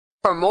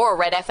For more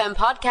Red FM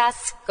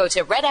podcasts, go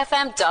to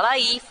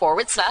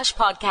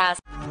redfm.ie/podcast.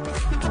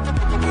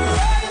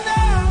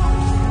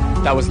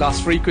 That was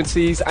Lost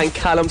Frequencies and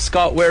Callum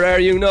Scott. Where are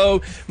you now?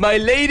 My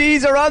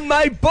ladies are on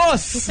my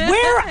bus.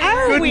 Where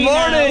are we? Good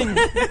morning.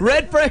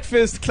 Red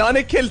Breakfast,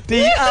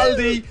 Clonakilty,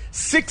 Aldi,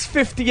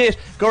 6:58.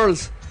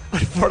 Girls, I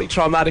had a very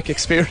traumatic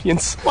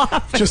experience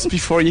just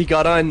before you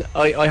got on.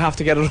 I have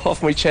to get it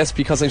off my chest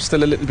because I'm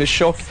still a little bit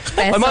shook.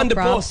 I'm on the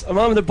bus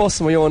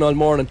on my own all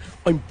morning.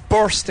 I'm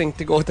bursting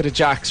to go to the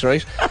Jacks,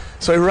 right?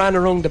 So I ran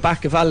around the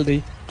back of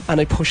Aldi and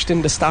I pushed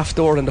in the staff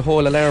door and the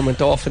whole alarm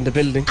went off in the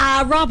building.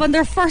 Rob, on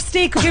their first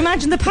day, could you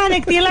imagine the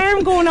panic, the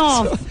alarm going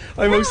off?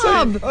 So I'm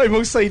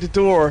outside the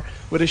door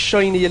with a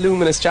shiny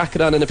luminous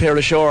jacket on and a pair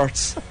of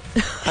shorts.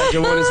 And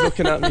Joanne is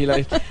looking at me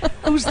like,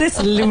 who's this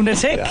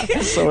lunatic?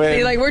 Yeah, so,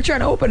 you're like, we're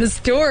trying to open a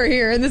store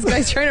here and this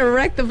guy's trying to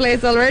wreck the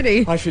place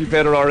already. I feel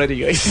better already,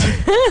 guys.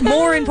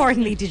 More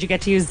importantly, did you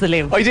get to use the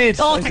loo? I did.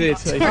 Oh,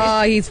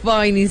 he's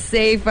fine, he's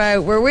safe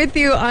out. We're with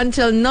you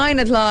until 9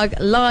 o'clock,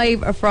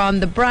 live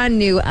from the brand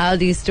new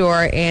Aldi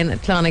store in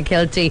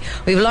Clonakilty.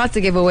 We have lots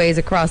of giveaways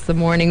across the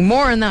morning.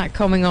 More on that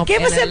coming up.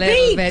 Give us a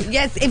little bit.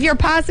 Yes, if you're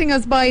passing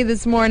us by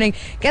this morning,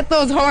 get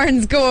those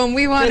horns going.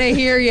 We want to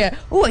hear you.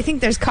 Oh, I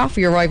think there's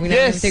coffee arriving.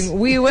 Yes.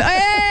 We will.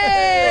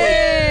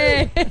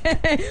 Hey!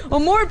 Oh,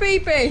 more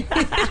beeping.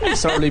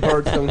 It's early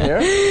birds down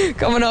here.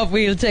 Coming up,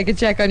 we'll take a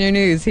check on your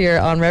news here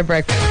on Red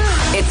Breakfast.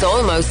 It's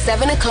almost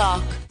 7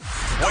 o'clock.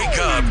 Wake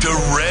up to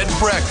Red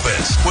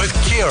Breakfast with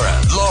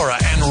Ciara, Laura,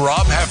 and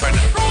Rob Heffernan.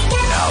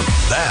 Now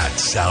that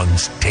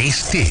sounds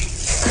tasty.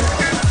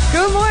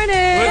 Good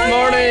morning. Good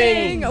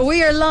morning.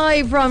 We are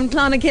live from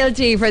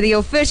Clonakilty for the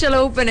official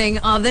opening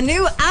of the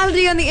new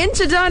Aldi on the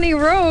Inchydonny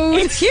Road.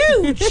 It's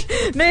huge.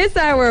 This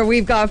hour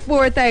we've got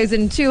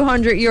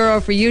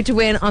 €4,200 for you to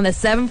win on the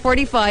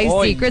 7:45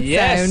 Secret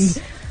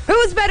Sound.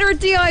 Who's better at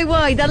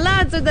DIY, the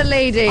lads or the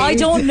ladies? I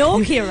don't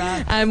know,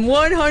 Ciara. And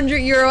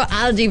 €100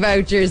 Aldi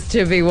vouchers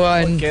to be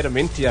won. I'll get them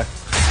into you.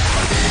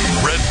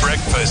 Red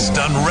Breakfast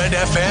on Red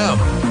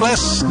FM.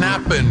 Less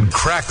snap and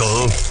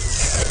crackle,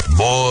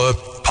 more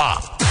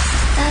pop.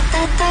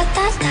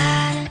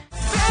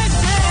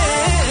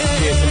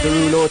 Jason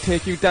Derulo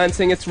take you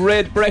dancing. It's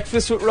Red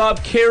Breakfast with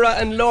Rob, Ciara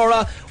and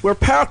Laura. We're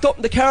parked up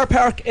in the car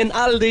park in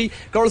Aldi.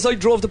 Girls, I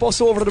drove the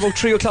bus over at about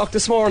 3 o'clock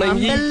this morning.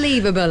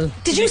 Unbelievable.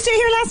 Did you stay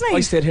here last night?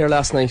 I stayed here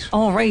last night.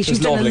 Oh, right. You've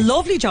done lovely. a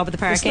lovely job at the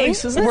parking.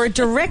 It's nice, isn't it? We're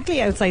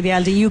directly outside the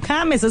Aldi. You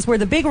can't miss us. We're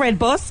the big red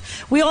bus.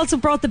 We also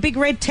brought the big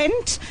red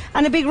tent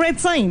and a big red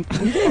sign.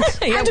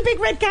 And a big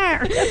red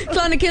car.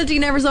 Clonakilty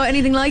never saw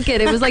anything like it.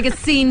 It was like a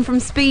scene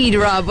from Speed,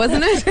 Rob,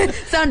 wasn't it?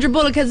 Sandra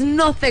Bullock has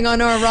nothing on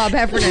our Rob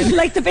Heffernan.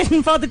 Like the bit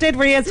in Father Dead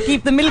where he has to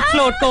keep the milk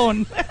float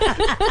going.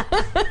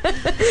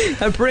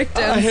 A brick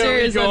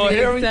downstairs on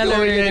the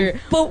accelerator.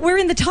 But we're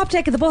in the top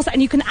deck of the bus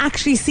and you can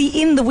actually see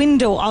in the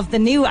window of the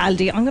new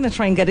Aldi. I'm going to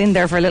try and get in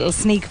there for a little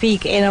sneak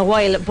peek in a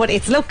while, but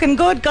it's looking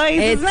good, guys,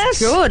 isn't it? It's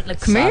good.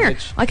 Look, come here.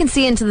 Savage. I can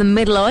see into the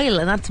middle aisle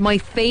and that's my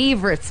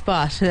favourite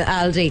spot at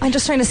Aldi. I'm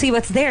just trying to see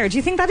what's there. Do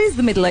you think that is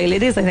the middle aisle?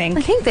 It is, I think.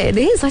 I think that it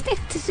is. I think,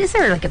 is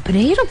there like a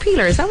potato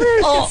peeler? Is that what it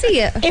is? I can see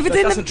it. If it's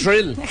in That's the a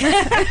drill.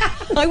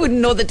 I wouldn't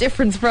know the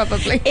difference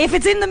probably. If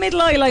it's in the middle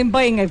aisle, I'm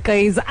buying it,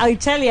 guys. I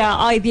tell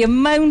you, the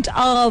amount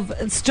of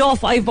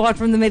stuff I've bought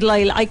from the middle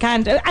aisle, I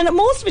can't. And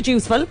most of it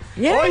useful.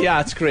 Yeah. Oh yeah,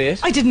 it's great.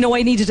 I didn't know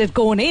I needed it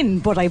going in,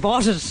 but I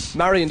bought it.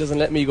 Marion doesn't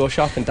let me go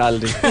shopping to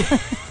Aldi.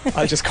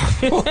 I'll just come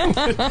home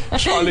with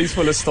trolleys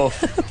full of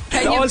stuff.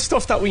 All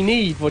stuff that we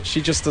need, but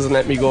she just doesn't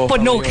let me go.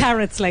 But no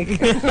carrots,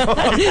 like.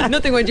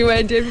 Nothing what you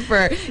went in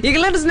for. You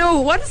can let us know,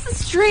 what is the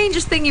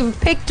strangest thing you've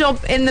picked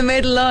up in the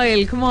middle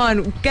aisle? Come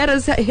on, get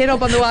us hit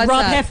up on the WhatsApp.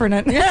 Rob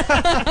Heffernan.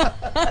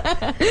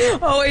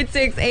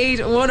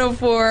 0868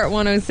 104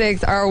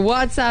 106. Our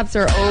WhatsApps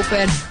are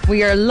open.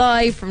 We are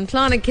live from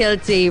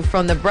Clonakilty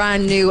from the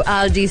brand new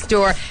Aldi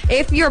store.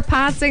 If you're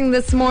passing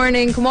this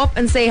morning, come up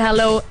and say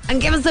hello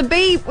and give us a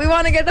beep. We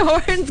want to get the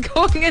horns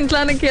going in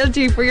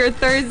Clonakilty for your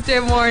Thursday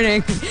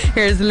morning.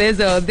 Here's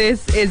Lizzo.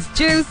 This is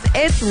Juice.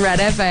 It's Red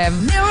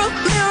FM. Mirror,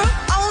 mirror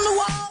on the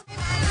wall.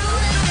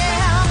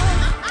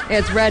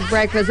 It's Red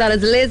Breakfast. That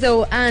is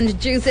Lizzo and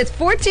Juice. It's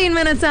 14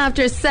 minutes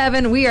after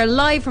 7. We are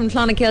live from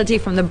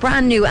Clonakilty from the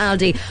brand new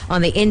Aldi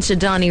on the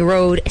Inchydonny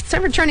Road. It's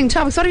time for Turning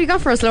Topics. What have you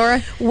got for us,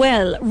 Laura?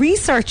 Well,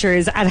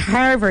 researchers at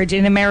Harvard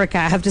in America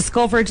have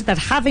discovered that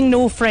having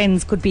no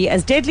friends could be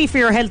as deadly for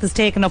your health as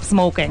taking up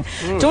smoking.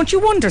 Don't you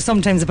wonder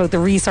sometimes about the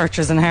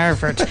researchers in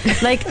Harvard?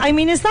 Like, I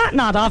mean, is that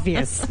not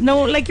obvious?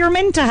 No, like, you're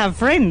meant to have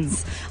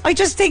friends. I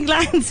just think,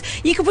 lads,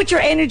 you could put your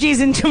energies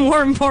into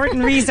more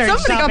important research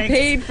Somebody topics. got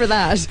paid for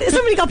that.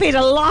 Somebody got paid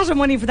a lot of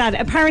money for that.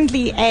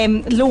 Apparently,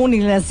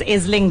 loneliness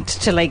is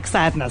linked to like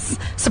sadness.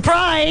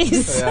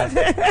 Surprise!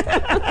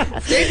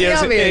 Yeah.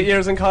 8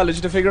 years in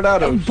college to figure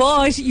that out.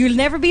 But you'll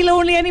never be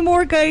lonely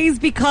anymore, guys,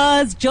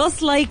 because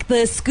just like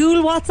the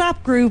school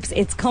WhatsApp groups,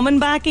 it's coming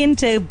back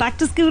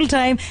to school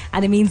time,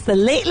 and it means the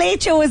Late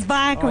Late Show is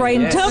back.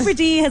 Ryan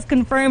Tubridy has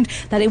confirmed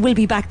that it will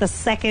be back the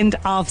 2nd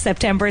of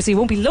September, so you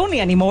won't be lonely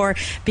anymore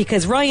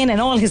because Ryan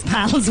and all his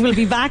pals will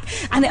be back.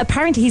 And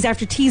apparently he's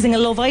after teasing a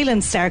Love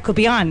Island star could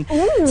be on.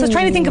 Ooh. So I was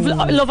trying to think of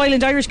Love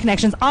Island Irish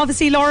connections.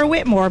 Obviously Laura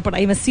Whitmore, but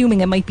I'm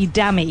assuming it might be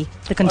Dammy,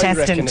 the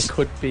contestant. I reckon it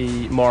could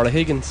be Maura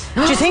Higgins.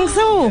 Do you think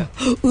so?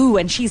 Yeah. Ooh,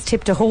 and she's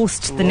tipped to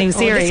host the new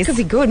series. This could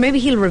be good. Maybe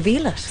he'll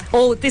reveal it.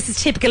 Oh, this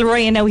is typical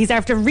Ryan now. He's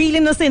after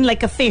reeling us in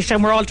like a fish,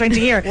 and we're all trying to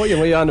hear. What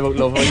are you on about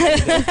Love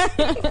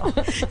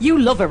Island? You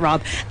love it,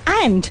 Rob.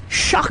 And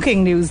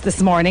shocking news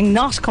this morning,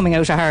 not coming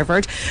out of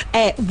Harvard.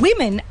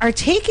 Women are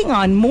taking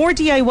on more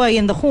DIY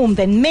in the home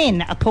than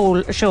men, a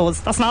poll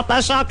shows. That's not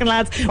that shocking,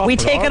 lads. We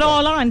take it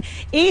all on.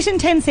 8 in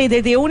 10 say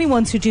they're the only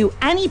ones who do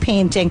any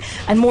painting,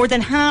 and more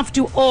than half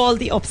do all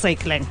the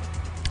upcycling.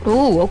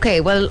 Oh,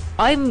 okay. Well,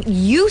 I'm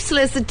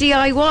useless at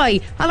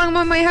DIY. How long am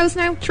I in my house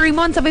now? 3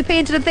 months. Have I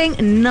painted a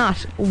thing? Not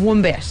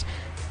one bit.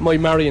 My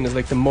Marion is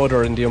like the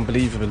mother in The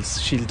Unbelievables.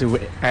 She'll do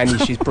any.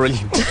 She's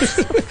brilliant.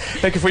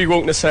 Like if we go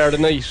out on a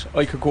Saturday night,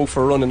 I could go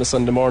for a run on a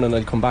Sunday morning,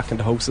 I'll come back and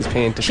the house is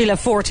painted. She'll have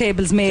 4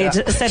 tables made,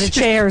 a set of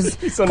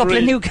chairs, a couple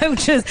of new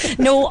couches.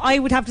 No, I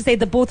would have to say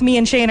that both me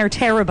and Shane are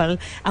terrible,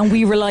 and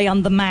we rely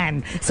on the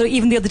man. So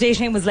even the other day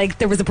Shane was like,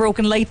 there was a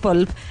broken light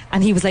bulb,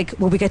 and he was like,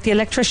 will we get the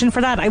electrician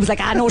for that? I was like,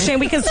 no Shane,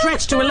 we can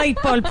stretch to a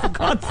light bulb, for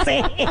God's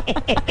sake.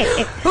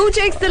 Who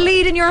takes the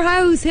lead in your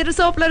house? Hit us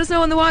up, let us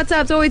know on the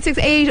WhatsApps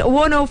 0868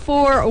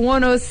 104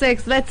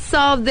 106. Let's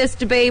solve this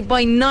debate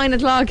by 9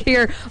 o'clock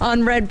here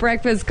on Red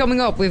Breakfast.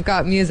 Coming up, we've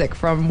got music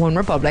from One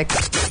Republic.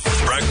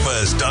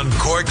 Breakfast on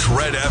Cork's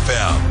Red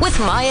FM. With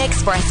My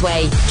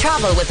Expressway.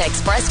 Travel with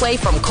Expressway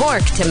from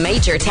Cork to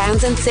major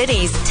towns and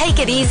cities. Take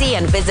it easy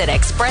and visit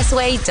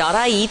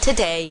expressway.ie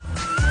today.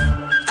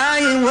 I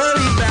ain't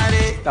worried about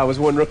it. That was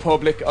One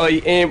Republic.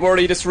 I ain't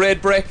worried. It's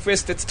Red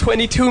Breakfast. It's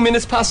 22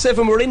 minutes past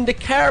 7. We're in the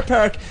car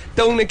park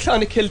down in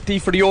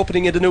Clonakilty for the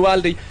opening of the new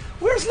Aldi.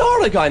 Where's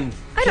Laura gone?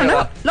 I don't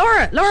know.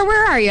 Laura,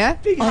 where are you?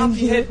 I'm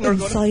here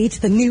inside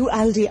the new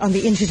Aldi on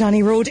the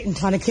Inchydonny Road in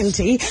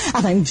Clonakilty,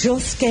 and I'm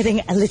just getting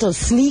a little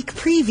sneak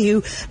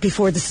preview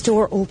before the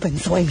store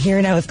opens. So I'm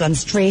here now. I've gone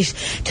straight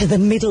to the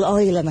middle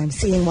aisle and I'm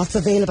seeing what's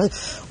available.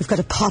 We've got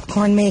a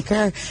popcorn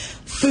maker,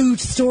 food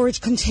storage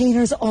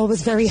containers,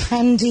 always very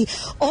handy,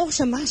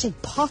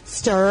 automatic pot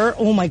stirrer,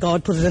 oh my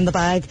God, put it in the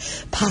bag,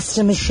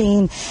 pasta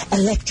machine,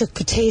 electric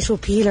potato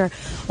peeler.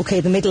 Okay,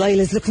 the middle aisle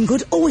is looking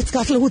good. Oh, it's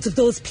got loads of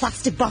those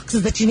plastic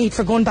boxes that you need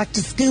for going back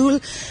to school,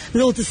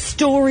 loads of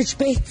storage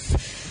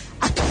bits,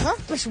 a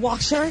carpet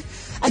washer,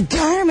 a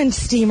garment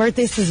steamer.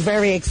 This is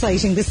very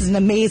exciting. This is an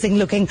amazing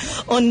looking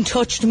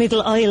untouched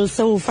middle aisle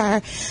so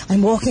far.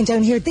 I'm walking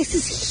down here. This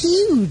is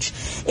huge.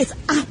 It's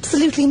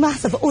absolutely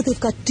massive. Oh, they've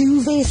got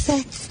duvet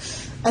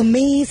sets.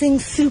 Amazing,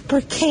 super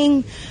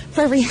king.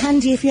 Very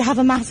handy if you have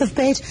a massive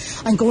bed.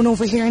 I'm going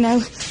over here now.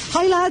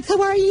 Hi lads,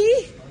 how are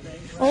you?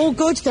 Oh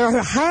good,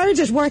 they're hard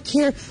at work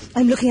here.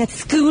 I'm looking at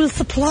school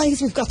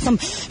supplies. We've got some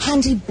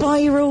handy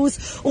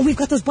biros. Oh, we've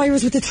got those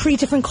biros with the 3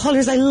 different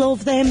colours. I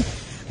love them.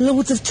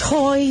 Loads of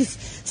toys,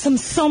 some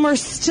summer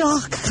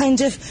stock,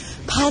 kind of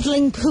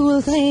paddling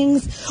pool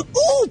things.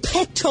 Oh,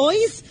 pet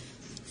toys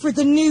for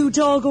the new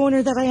dog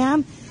owner that I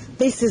am.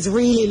 This is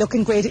really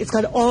looking great. It's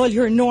got all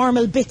your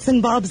normal bits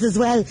and bobs as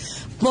well.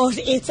 But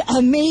it's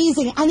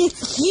amazing and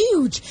it's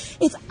huge.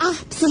 It's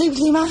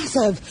absolutely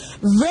massive.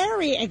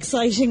 Very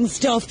exciting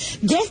stuff.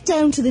 Get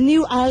down to the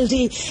new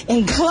Aldi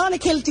in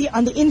Clonakilty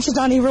on the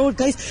Inchydonny Road,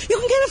 guys. You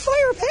can get a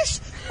fire pit.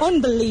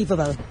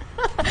 Unbelievable.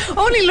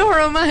 Only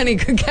Laura O'Mahony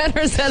could get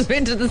herself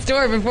into the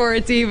store before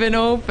it's even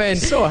open.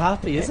 So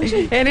happy, isn't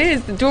she? It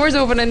is. The doors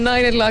open at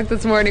 9 o'clock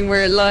this morning.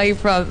 We're live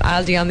from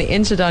Aldi on the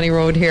Inchydonny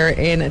Road here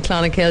in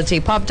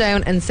Clonakilty. Pop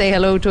down and say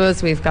hello to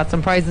us. We've got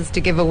some prizes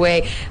to give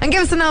away. And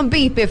give us an on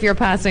beep if you're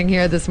passing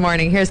here this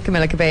morning. Here's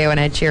Camila Cabello and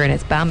Ed Sheeran.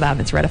 It's Bam Bam.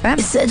 It's Red FM.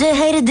 You said you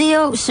hated the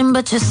ocean,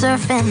 but you're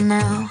surfing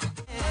now.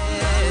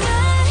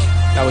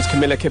 That was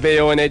Camila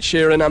Cabello and Ed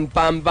Sheeran and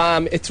Bam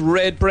Bam. It's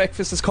Red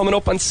Breakfast is coming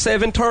up on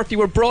 7:30.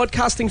 We're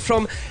broadcasting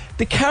from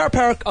the car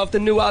park of the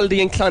new Aldi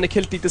in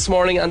Clonakilty this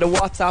morning, and the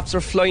WhatsApps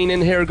are flying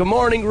in here. Good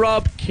morning,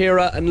 Rob,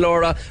 Ciara and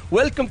Laura.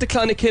 Welcome to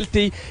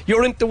Clonakilty.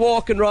 You're into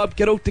walking, Rob.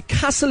 Get out to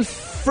Castle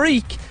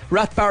Freak,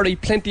 Rathbarry.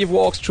 Plenty of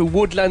walks through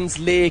woodlands,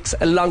 lakes,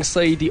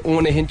 alongside the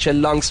Onahincha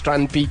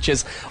Longstrand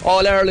beaches.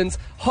 All Ireland's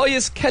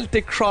highest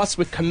Celtic cross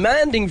with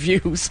commanding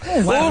views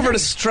over the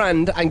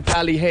Strand and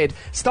Ballyhead.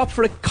 Stop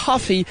for a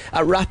coffee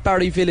at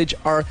Rathbarry Village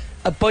or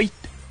a bite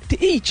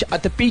to each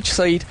at the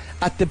beachside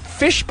at the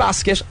Fish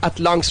Basket at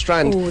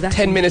Longstrand.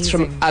 10 minutes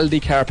from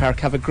Aldi Car Park.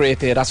 Have a great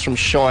day. That's from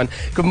Sean.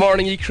 Good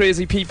morning, you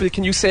crazy people.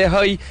 Can you say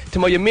hi to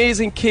my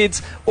amazing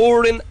kids,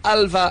 Oren,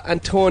 Alva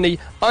and Tony,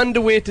 on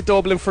the way to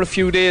Dublin for a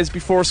few days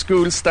before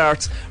school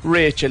starts?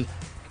 Rachel.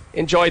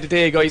 Enjoy the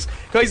day, guys.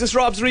 Guys, it's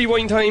Rob's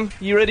Rewind time.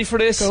 You ready for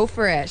this? Go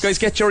for it. Guys,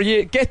 get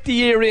the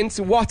year in.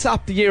 So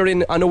WhatsApp the year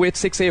in on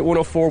 0868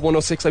 104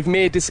 106. I've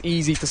made this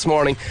easy this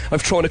morning.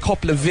 I've thrown a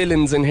couple of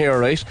villains in here,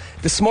 right?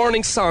 This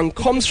morning's song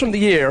comes from the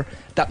year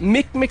that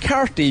Mick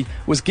McCarthy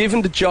was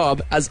given the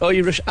job as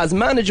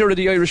manager of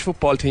the Irish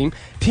football team.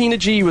 Tina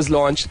G was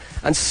launched,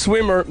 and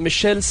swimmer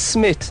Michelle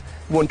Smith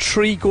won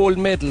 3 gold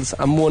medals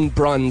and 1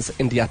 bronze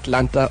in the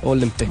Atlanta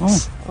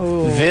Olympics.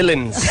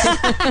 Villains.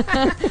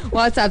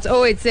 WhatsApp's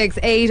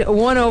 0868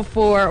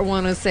 104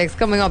 106.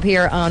 Coming up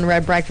here on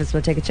Red Breakfast,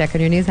 we'll take a check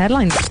on your news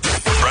headlines.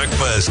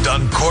 Breakfast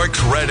on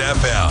Cork's Red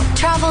FM.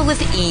 Travel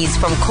with ease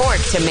from Cork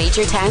to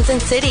major towns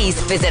and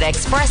cities. Visit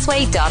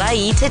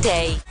expressway.ie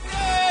today.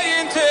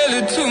 Tell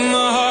it to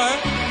my heart.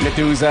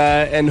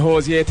 Medusa and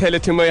Hosier, tell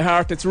it to my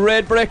heart. It's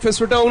Red Breakfast.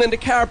 We're down in the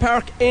car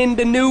park in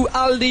the new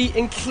Aldi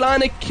in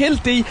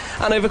Clonakilty,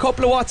 and I have a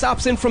couple of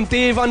WhatsApps in from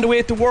Dave on the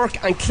way to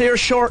work and Claire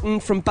Shorten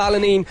from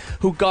Ballyneen,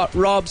 who got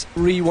Rob's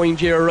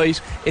Rewind year right.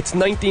 It's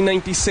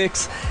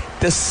 1996.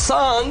 The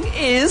song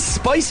is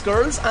Spice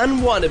Girls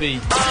and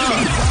Wannabe.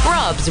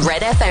 Rob's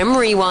Red FM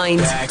Rewind.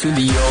 Back to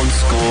the old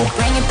school.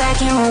 Bring it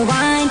back and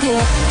rewind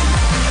it.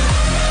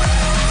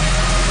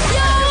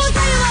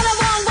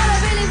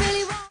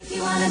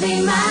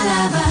 Be my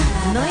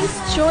lover.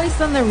 Nice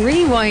choice on the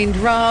rewind,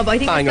 Rob. I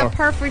think Banger. it's the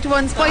perfect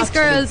one. Spice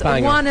Absolute Girls,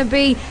 banger. Wannabe.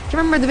 Do you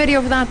remember the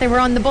video for that? They were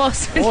on the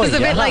bus, which was a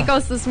bit like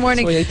us this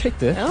morning. That's why I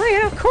picked it. Oh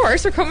yeah, of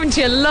course. We're coming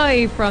to you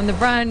live from the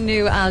brand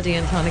new Aldi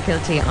in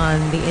Clonakilty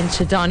on the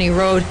Inchydoney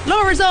Road.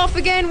 Laura's off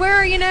again. Where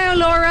are you now,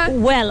 Laura?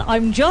 Well,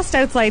 I'm just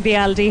outside the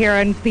Aldi here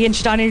on the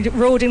Inchydoney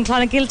Road in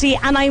Clonakilty,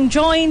 and I'm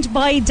joined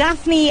by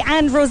Daphne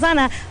and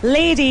Rosanna.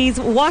 Ladies,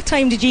 what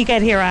time did you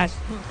get here at?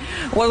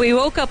 Well, we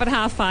woke up at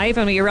 5:30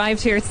 and we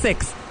arrived here at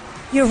 6.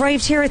 You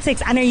arrived here at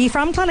 6, and are you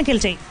from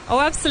Clonakilty? Oh,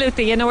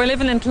 absolutely. You know, we're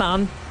living in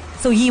Clon.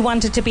 So you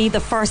wanted to be the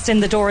first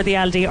in the door of the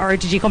Aldi, or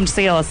did you come to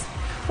see us?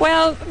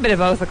 Well, a bit of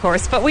both, of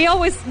course. But when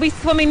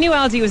we knew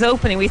Aldi was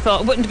opening, we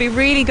thought, wouldn't it be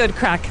really good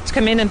crack to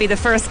come in and be the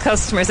first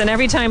customers? And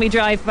every time we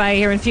drive by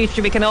here in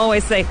future, we can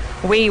always say,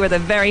 we were the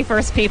very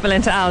first people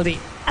into Aldi.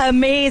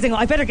 Amazing.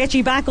 I better get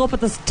you back up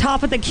at the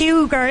top of the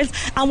queue, girls.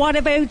 And what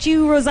about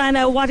you,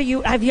 Rosanna? Have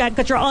you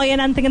got your eye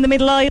on anything in the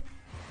middle aisle?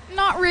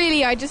 Not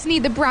really, I just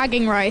need the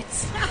bragging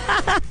rights.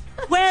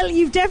 Well,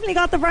 you've definitely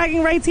got the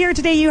bragging rights here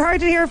today. You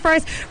heard it here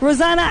first.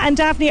 Rosanna and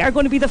Daphne are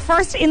going to be the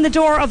first in the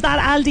door of that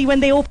Aldi when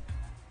they open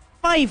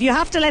 5. You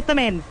have to let them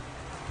in.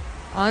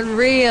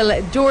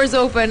 Unreal. Doors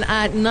open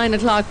at 9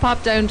 o'clock.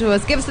 Pop down to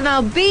us. Give us an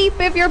old beep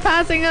if you're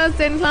passing us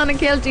in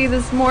Clonakilty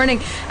this morning.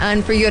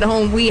 And for you at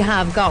home, we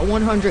have got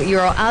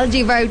 €100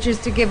 Aldi vouchers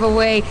to give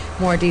away.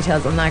 More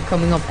details on that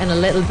coming up in a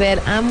little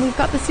bit. And we've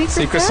got the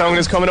secret song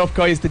is coming up,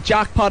 guys. The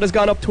jackpot has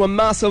gone up to a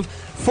massive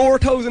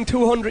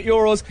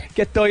 €4,200.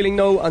 Get dialing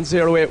now on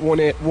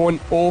 0818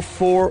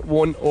 104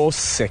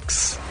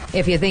 106.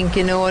 If you think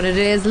you know what it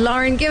is,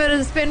 Lauren, give it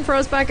a spin for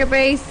us back at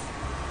base.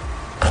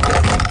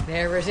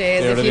 There it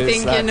is. If you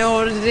think you know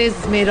what it is,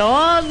 it's made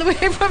all the way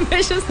from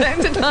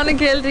Bishopstown to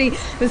Clonakilty.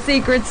 The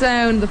secret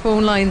sound. The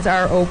phone lines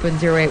are open.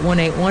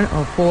 0818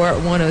 104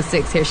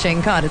 106. Here's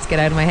Shane Codd. It's Get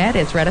Out of My Head.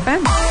 It's Red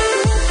FM.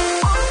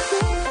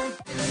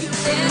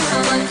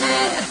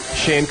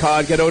 Shane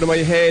Codd, Get Out of My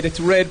Head.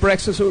 It's Red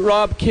Breakfast with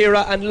Rob,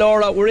 Ciara and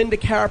Laura. We're in the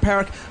car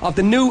park of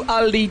the new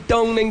Aldi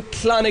down in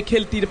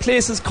Clonakilty. The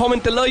place is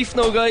coming to life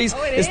now, guys.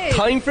 It's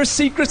time for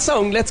Secret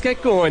Sound. Let's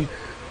get going.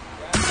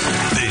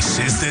 This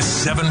is the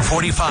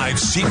 7:45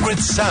 Secret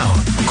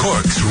Sound,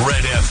 Cork's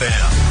Red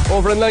FM.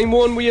 Over in line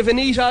 1 we have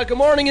Anita. Good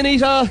morning,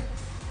 Anita.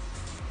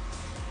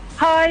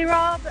 Hi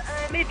Rob,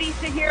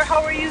 Lisa here.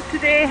 How are you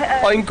today?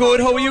 I'm good.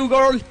 How are you,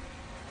 girl?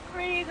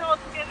 Great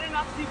altogether,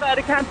 not too bad.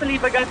 I can't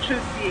believe I got through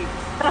to you.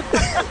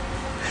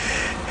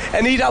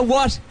 Anita,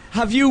 what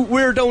have you?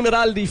 We're down at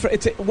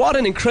Aldi. What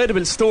an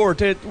incredible store.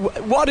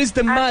 What is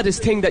the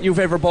maddest thing that you've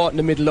ever bought in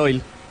the middle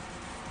aisle?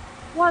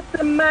 What's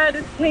the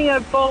maddest thing I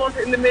bought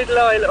in the middle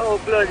aisle?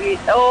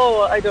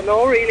 I don't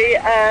know really.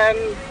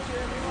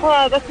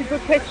 That's a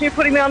good question. You're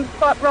putting me on the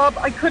spot, Rob.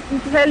 I couldn't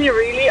tell you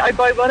really. I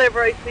buy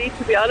whatever I see,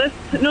 to be honest.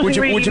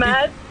 Nothing really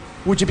mad.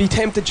 Would you be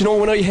tempted? You know,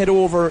 when I head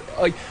over,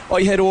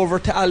 I head over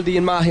to Aldi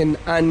in Mahon,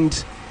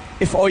 and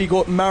if I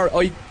go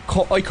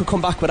I could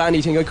come back with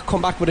anything. I could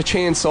come back with a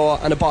chainsaw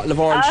and a bottle of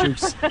orange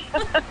juice.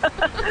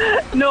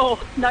 No,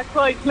 not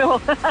quite. No.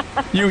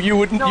 You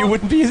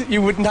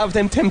wouldn't have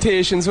them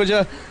temptations, would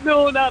you?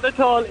 No, not at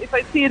all. If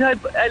I see it, I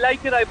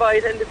like it, I buy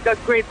it, and it's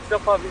got great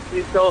stuff,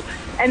 obviously. So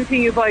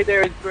anything you buy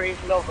there is great.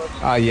 Love it.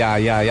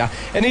 Yeah.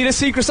 Anita,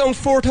 secret sound,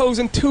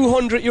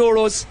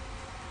 €4,200.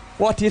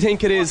 What do you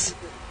think it is?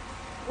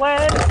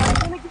 Well, I'm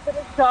going to give it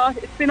a shot.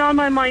 It's been on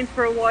my mind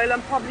for a while.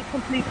 I'm probably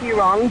completely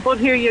wrong, but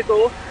here you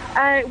go.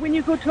 When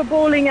you go to a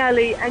bowling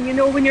alley, and you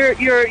know when you're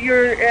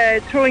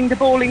throwing the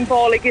bowling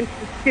ball against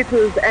the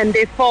skittles and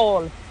they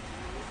fall.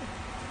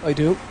 I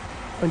do.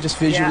 I'm just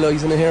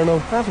visualising it here now. I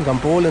haven't gone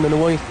bowling in a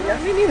while. Yeah,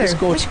 me neither.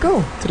 We should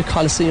go to the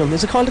Coliseum.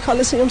 Is it called the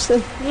Coliseum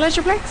still?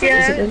 Leisureplexus?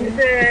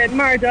 Yeah, the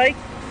Mardyke.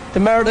 The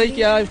Mardyke,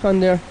 yeah, I've gone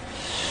there.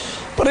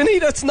 But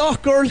Anita, it's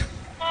not, girl.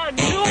 Oh,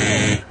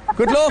 no.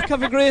 Good luck.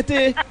 Have a great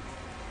day.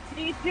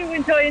 You too.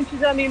 Enjoy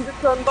Inchidani in the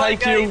sun. Bye,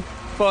 Thank you.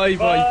 Bye.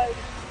 Bye.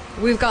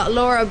 We've got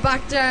Laura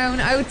back down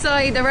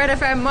outside the Red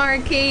FM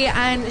marquee,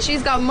 and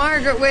she's got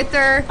Margaret with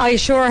her. I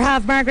sure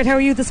have. Margaret, how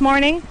are you this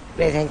morning?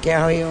 Great, thank you.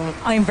 How are you?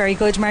 I'm very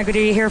good. Margaret, are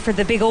you here for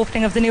the big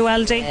opening of the new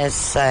Aldi?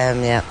 Yes, I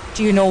am, yeah.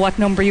 Do you know what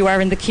number you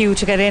are in the queue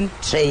to get in?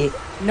 3.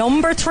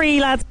 Number 3,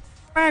 lads.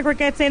 Margaret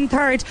gets in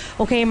third.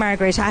 Okay,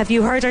 Margaret, have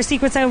you heard our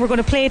secret sound? We're going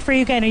to play it for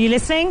you again. Are you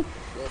listening?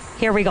 Yes.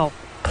 Here we go.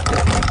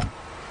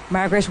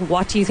 Margaret,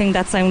 what do you think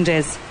that sound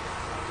is?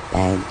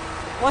 Bang.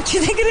 What do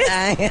you think it is?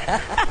 Bang.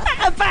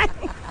 Bang.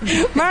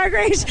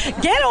 Margaret,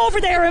 get over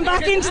there and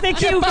back into the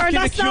queue, girl.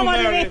 That's not what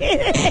it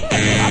is.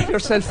 Knock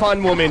yourself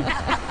on, woman.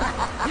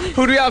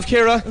 Who do we have,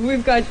 Ciara?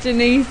 We've got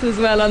Denise as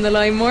well on the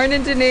line.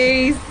 Morning,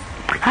 Denise.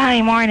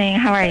 Hi, morning.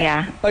 How are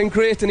you? I'm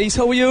great, Denise.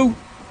 How are you?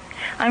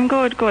 I'm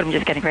good. I'm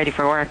just getting ready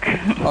for work.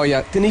 Oh,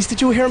 yeah. Denise,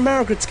 did you hear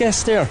Margaret's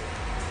guess there?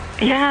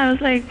 Yeah, I was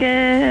like,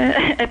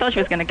 I thought she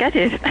was going to get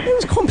it. It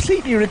was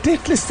completely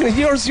ridiculous.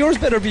 Yours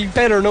better be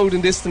better now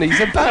than this, Denise.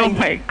 A bang. Oh,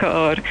 my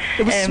God.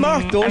 It was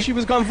smart, though. She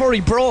was gone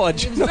very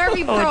broad. It was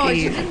very broad.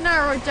 She didn't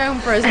narrow it down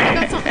for us. We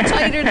got something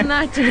tighter than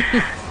that, Denise.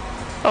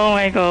 Oh,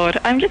 my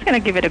God. I'm just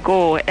going to give it a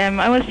go.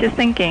 I was just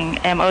thinking,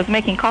 I was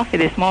making coffee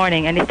this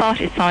morning, and I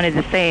thought it sounded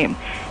the same.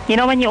 You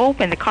know, when you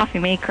open the coffee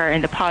maker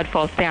and the pod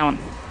falls down?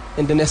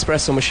 In the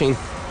Nespresso machine.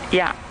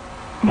 Yeah.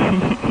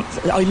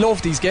 I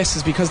love these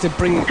guesses because they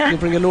bring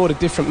a load of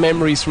different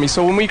memories for me.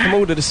 So when we come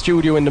out of the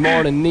studio in the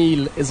morning,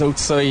 Neil is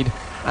outside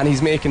and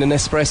he's making an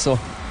espresso,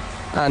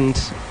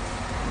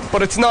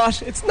 but it's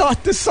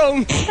not the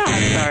song.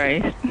 That's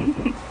alright.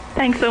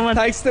 Thanks so much.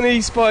 Thanks,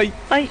 Denise. Bye.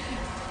 Bye.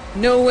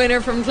 No winner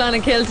from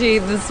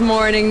Clonakilty this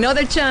morning.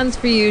 Another chance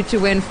for you to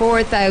win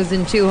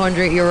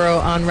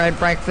 €4,200 on Red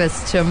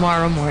Breakfast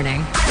tomorrow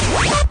morning.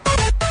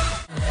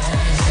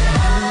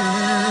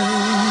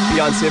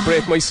 Beyonce,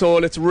 Break My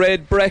Soul. It's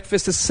Red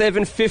Breakfast at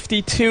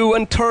 7:52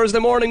 on Thursday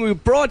morning. We're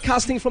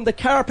broadcasting from the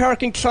car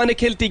park in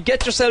Clonakilty.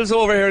 Get yourselves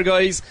over here,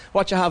 guys.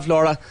 What you have,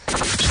 Laura?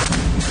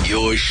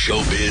 Your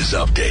showbiz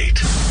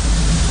update.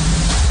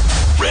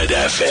 Red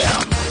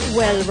FM.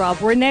 Well, Rob,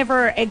 we're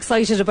never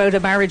excited about a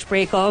marriage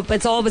breakup.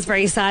 It's always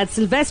very sad.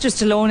 Sylvester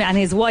Stallone and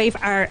his wife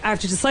are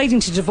after deciding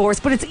to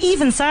divorce, but it's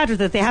even sadder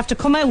that they have to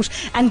come out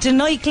and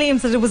deny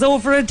claims that it was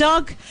over a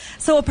dog.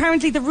 So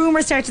apparently the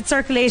rumour started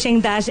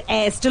circulating that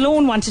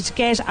Stallone wanted to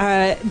get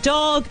a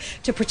dog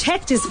to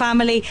protect his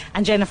family,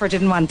 and Jennifer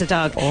didn't want the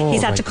dog.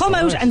 He's had to come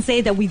out and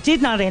say that we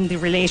did not end the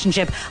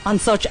relationship on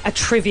such a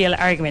trivial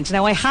argument.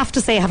 Now, I have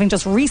to say, having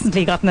just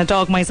recently gotten a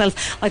dog myself,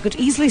 I could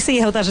easily see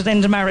how that would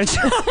end a marriage.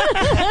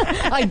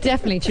 I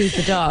definitely choose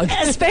the dog.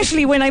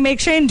 Especially when I make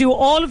Shane do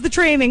all of the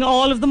training,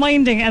 all of the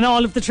minding and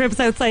all of the trips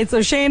outside.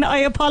 So Shane, I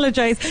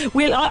apologise.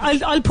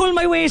 I'll pull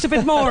my weight a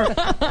bit more.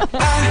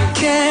 I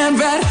can't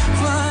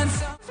run.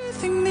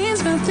 Everything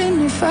means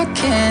nothing if I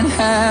can't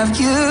have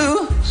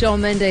you.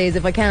 Shawn Mendes,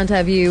 If I Can't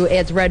Have You.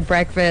 It's Red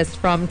Breakfast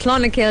from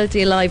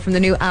Clonakilty, live from the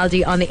new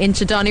Aldi on the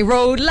Inchidani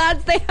Road.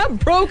 Lads, they have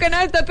broken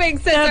out the big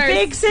scissors. The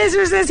big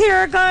scissors is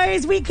here,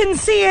 guys. We can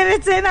see it.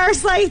 It's in our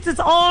sights. It's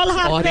all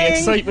happening. Oh, the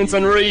excitement's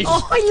unreal.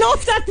 Oh, I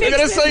love that big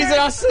Look at the size of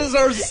that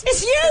scissors.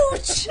 It's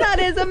huge. That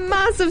is a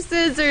massive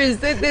scissors.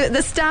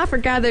 The staff are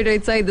gathered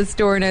outside the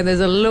store now. There's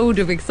a load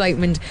of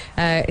excitement.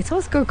 It's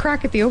also go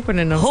crack at the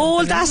opening.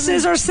 Hold that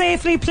scissor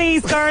safely,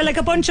 please, girl, like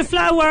a bunch of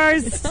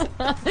flowers.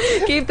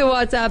 Keep the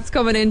WhatsApps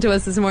coming into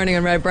us this morning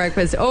on Red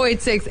Breakfast.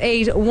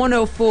 0868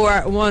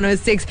 104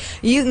 106.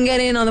 You can get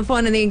in on the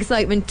fun and the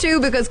excitement too,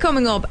 because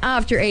coming up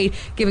after 8,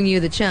 giving you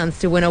the chance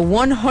to win a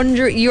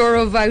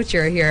 €100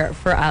 voucher here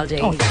for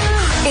Aldi.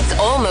 It's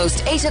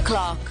almost 8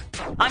 o'clock.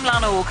 I'm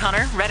Lana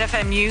O'Connor. Red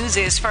FM News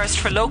is first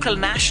for local,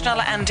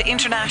 national and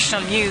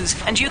international news,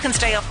 and you can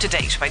stay up to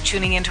date by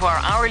tuning into our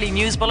hourly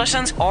news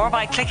bulletins or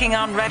by clicking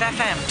on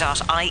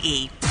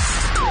redfm.ie.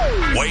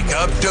 Wake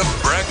up to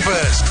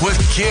breakfast with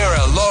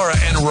Ciara, Laura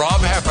and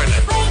Rob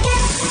Heffernan.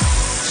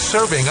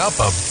 Serving up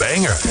a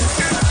banger.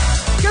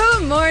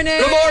 Good morning.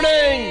 Good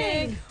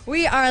morning.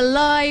 We are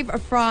live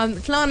from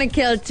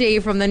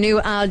Clonakilty from the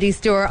new Aldi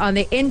store on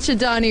the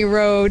Inchidani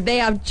Road. They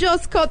have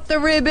just cut the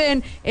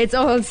ribbon. It's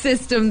all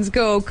systems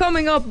go.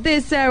 Coming up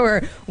this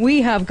hour,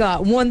 we have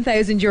got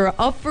 €1,000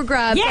 up for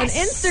grabs on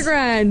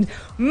Instagram.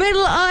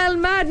 Middle Aisle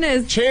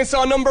Madness.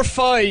 Chainsaw number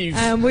 5.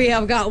 And we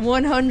have got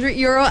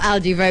 €100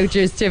 Aldi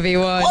vouchers to be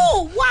won.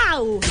 Oh,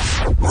 wow.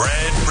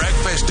 Red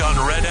Breakfast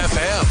on Red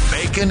FM.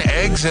 Bacon,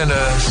 eggs, and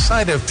a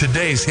side of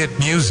today's hit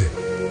music.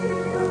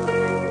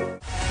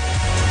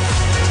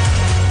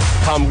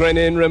 Tom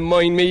Grennan,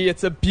 remind me,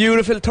 it's a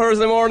beautiful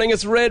Thursday morning.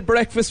 It's Red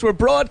Breakfast. We're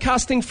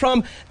broadcasting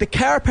from the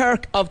car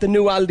park of the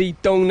new Aldi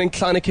down in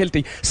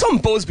Clonakilty. Some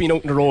buzz being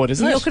out on the road,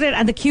 isn't it? Look at it,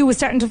 and the queue is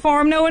starting to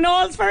form now and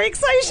all. It's very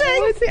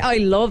exciting. I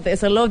love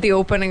this. I love the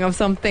opening of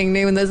something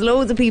new, and there's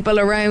loads of people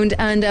around,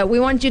 and we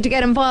want you to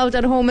get involved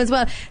at home as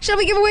well. Shall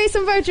we give away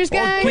some vouchers,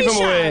 guys? Give them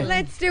away.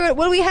 Let's do it.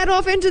 Will we head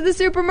off into the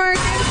supermarket?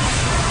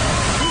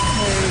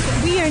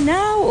 We are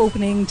now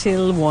opening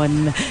till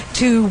 1.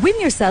 To win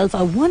yourself a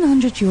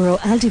 €100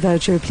 Aldi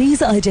voucher,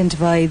 please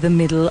identify the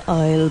middle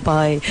aisle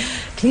by...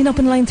 Clean up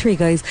in line 3,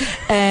 guys.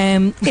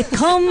 It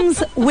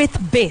comes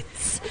with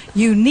bits.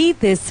 You need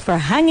this for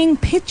hanging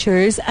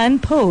pictures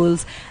and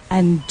poles.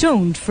 And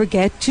don't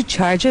forget to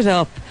charge it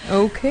up.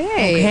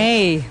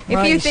 Okay. If you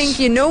right. think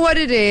you know what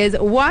it is,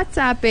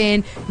 WhatsApp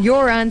in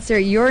your answer,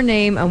 your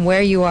name, and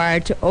where you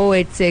are to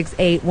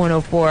 0868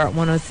 104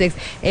 106.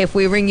 If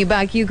we ring you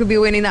back, you could be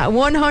winning that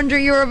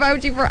 €100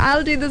 voucher for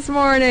Aldi this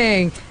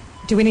morning.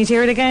 Do we need to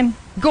hear it again?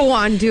 Go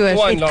on, do it.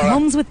 Go on, It Laura.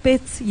 comes with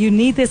bits. You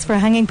need this for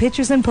hanging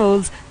pictures and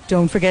poles.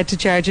 Don't forget to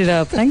charge it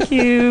up. Thank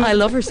you. I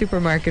love her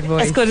supermarket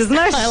voice. That's good, isn't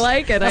it? I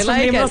like it. That's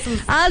I like from it. Liam Russell's.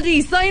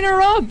 Aldi, sign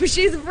her up.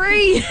 She's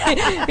free.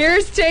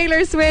 Here's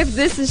Taylor Swift.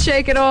 This is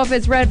Shake It Off.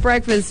 It's Red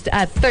Breakfast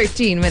at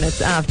 13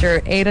 minutes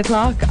after 8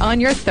 o'clock on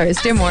your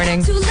Thursday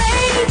morning. Too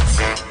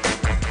late.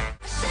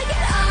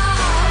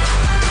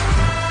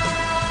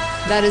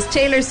 That is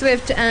Taylor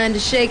Swift and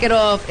Shake It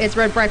Off. It's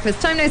Red Breakfast.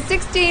 Time now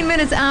 16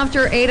 minutes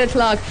after 8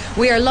 o'clock.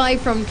 We are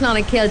live from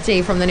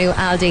Clonakilty from the new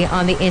Aldi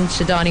on the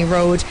Inchydoney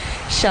Road.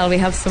 Shall we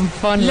have some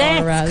fun,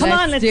 Laura? Come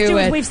on, let's do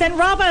it. We've sent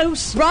Rob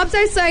out. Rob's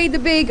outside the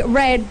big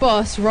red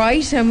bus,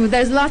 right? And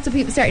there's lots of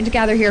people starting to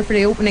gather here for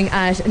the opening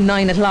at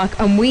 9 o'clock.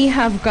 And we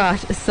have got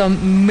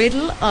some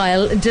middle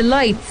aisle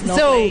delights.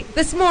 Lovely. So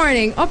this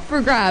morning, up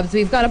for grabs,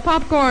 we've got a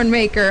popcorn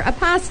maker, a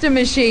pasta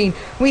machine.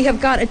 We have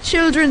got a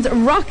children's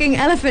rocking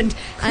elephant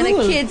and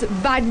a kids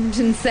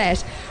badminton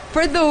set.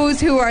 For those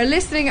who are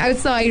listening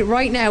outside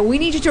right now, we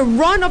need you to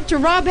run up to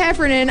Rob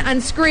Heffernan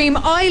and scream,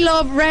 "I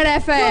love Red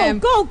FM."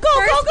 Go,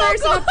 First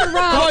person up to Rob.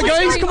 Come on,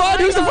 guys, come on,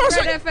 who's the first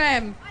one? Red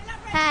FM.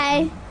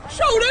 Hi.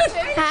 Shout it!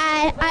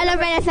 Hi. I love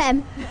Red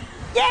FM.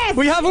 Yes.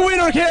 We have a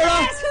winner, Ciara.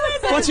 Yes, who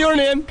is it? What's your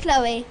name?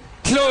 Chloe.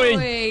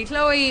 Chloe.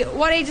 Chloe,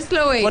 what age is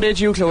Chloe? What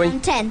age are you, Chloe? I'm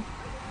 10.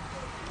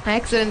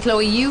 Excellent,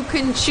 Chloe. You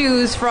can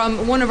choose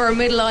from one of our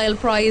middle aisle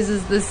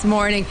prizes this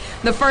morning.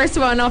 The first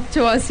one up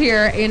to us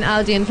here in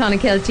Aldi and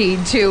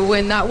Clonakilty to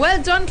win that.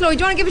 Well done, Chloe. Do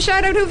you want to give a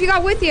shout out? Who have you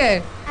got with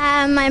you?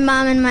 My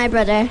mom and my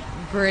brother.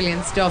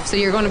 Brilliant stuff. So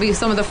you're going to be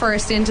some of the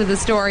first into the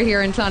store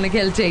here in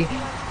Clonakilty.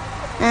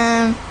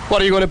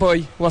 What are you going to buy?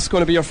 What's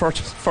going to be your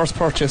first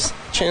purchase?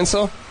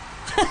 Chainsaw?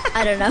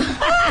 I don't know.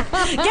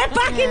 Get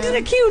back into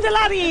the queue, the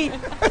laddie.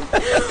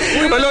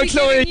 We will Hello, be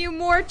Chloe. giving you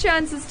more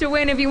chances to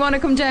win if you want to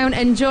come down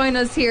and join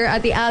us here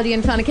at the Aldi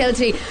in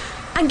Clonakilty.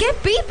 And get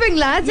beeping,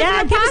 lads.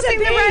 Yeah, if give you're us a passing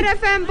the beep. Red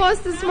FM bus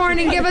this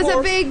morning, give us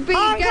a big beep.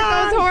 Honk, Get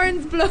honk. those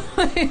horns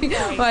blowing.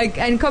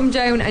 And come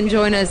down and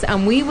join us.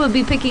 And we will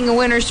be picking a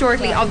winner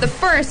shortly of the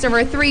first of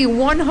our 3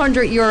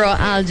 €100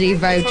 Aldi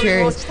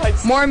vouchers.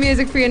 More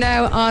music for you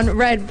now on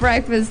Red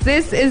Breakfast.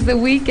 This is The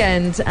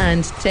Weekend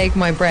and Take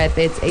My Breath.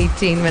 It's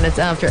 18 minutes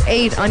after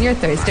 8 on your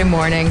Thursday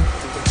morning.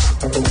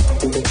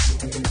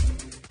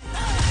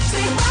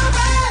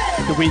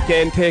 The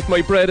Weekend, Take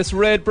My Bread. It's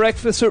Red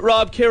Breakfast with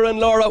Rob, Ciara and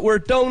Laura. We're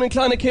down in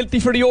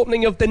Clonakilty for the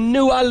opening of the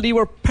new Aldi.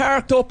 We're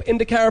parked up in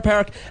the car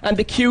park and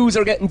the queues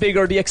are getting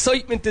bigger. The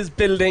excitement is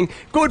building.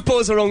 Good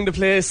buzz around the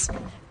place.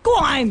 Go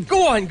on.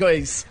 Go on,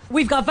 guys.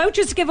 We've got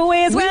vouchers to give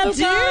away as well,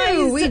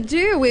 guys. We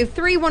do. We have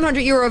 3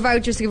 €100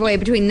 vouchers to give away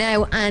between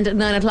now and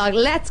 9 o'clock.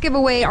 Let's give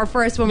away our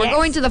first one. Yes. We're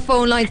going to the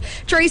phone lines.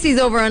 Tracy's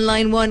over on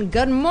line 1.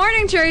 Good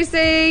morning,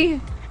 Tracy.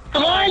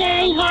 Good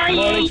morning, how are Good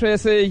morning, you?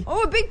 Tracy.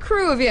 Oh, a big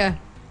crew of you.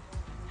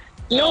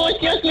 No, it's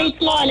just me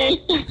this morning.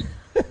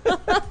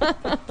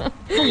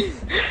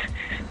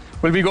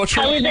 Will we go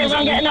through? How is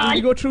everyone getting on? Will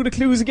we go through the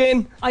clues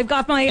again? I've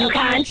got my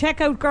can.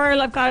 checkout girl.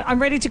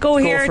 I'm ready to go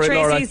here, for it,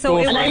 Tracy. Laura. So Go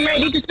it for And I'm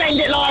ready to spend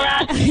it,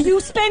 Laura. You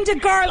spend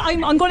it, girl.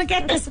 I'm going to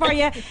get this for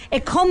you.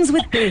 It comes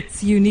with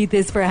bits. You need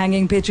this for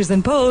hanging pictures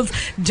and poles.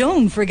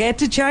 Don't forget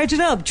to charge it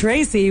up.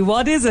 Tracy,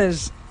 what is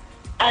it?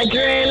 A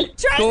drill.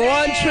 Go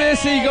on,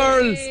 Tracy,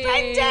 girls.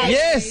 Spend it.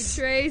 Yes.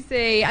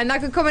 Tracy. And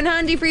that could come in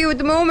handy for you at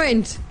the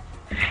moment.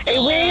 It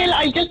will.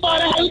 I just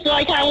bought a house, so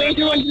I can't wait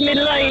to run to the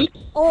middle line.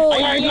 Oh,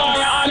 I heard yes.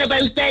 Laura on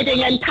about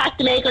bedding and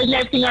pasta makers and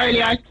everything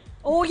earlier.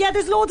 Oh, yeah,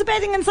 there's loads of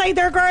bedding inside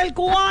there, girl.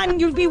 Go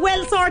on. You'll be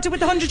well sorted with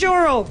the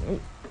 €100.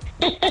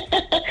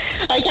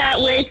 I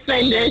can't wait to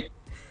spend it.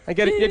 And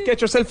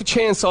get yourself a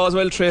chainsaw as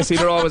well, Tracy.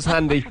 They're always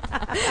handy.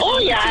 Oh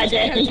yeah,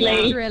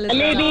 definitely. Drill as And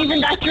maybe well. even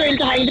that drill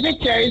to hang the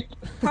pictures.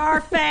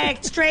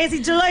 Perfect.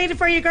 Tracy, delighted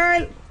for you,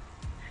 girl.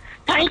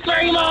 Thanks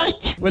very much.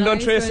 Well done,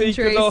 Nice Tracy. one,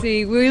 Good luck.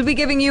 Tracy. We'll be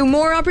giving you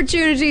more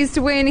opportunities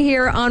to win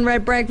here on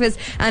Red Breakfast.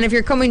 And if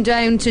you're coming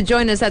down to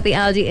join us at the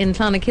Aldi in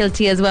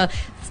Clonakilty as well,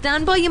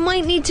 stand by. You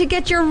might need to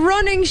get your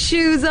running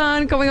shoes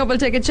on. Coming up, we'll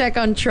take a check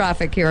on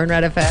traffic here on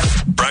Red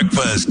FM.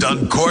 Breakfast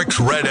on Cork's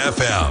Red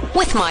FM.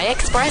 With My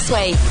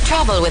Expressway.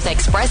 Travel with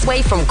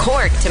Expressway from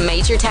Cork to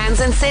major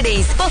towns and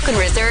cities. Book and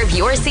reserve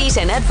your seat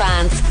in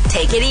advance.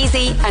 Take it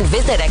easy and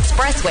visit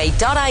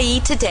expressway.ie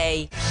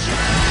today.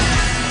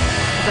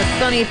 It's a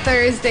sunny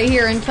Thursday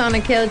here in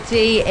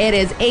Clonakilty. It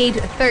is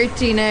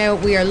 8:30 now.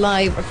 We are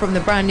live from the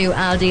brand new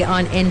Aldi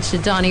on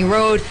Inchydoney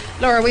Road.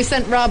 Laura, we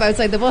sent Rob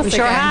outside the bus We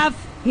sure again. have.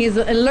 He's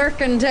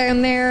lurking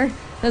down there.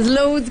 There's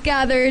loads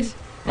gathered.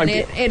 And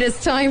it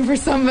is time for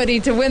somebody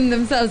to win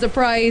themselves a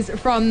prize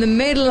from the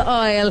middle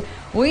aisle.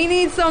 We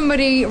need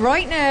somebody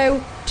right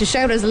now to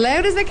shout as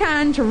loud as they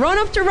can, to run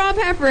up to Rob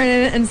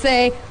Heffernan and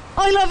say,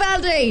 I love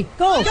Aldi.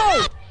 Go.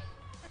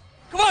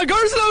 Come on,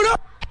 girls, load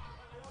up.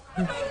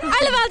 I love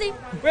Aldi.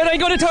 Wait, I'm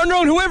going to turn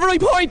around. Whoever I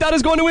point, that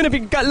is going to win. If you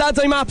got lads,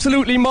 I'm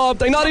absolutely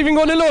mobbed. I'm not even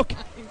going to look.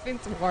 I've been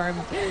warm.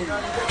 Who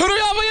do we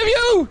have? We have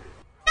you.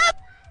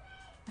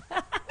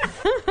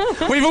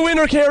 We have a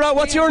winner, Ciara.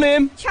 What's your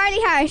name?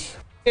 Charlie Hart.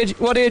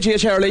 What age are you,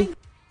 Charlie?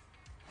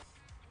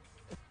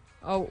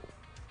 Oh.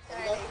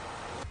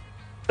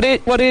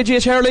 What age are you,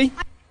 Charlie?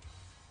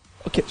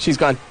 Okay, she's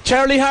gone.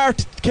 Charlie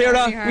Hart,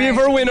 Ciara, we have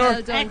our winner.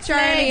 Well done.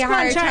 Charlie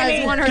Hart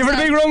has won Give herself.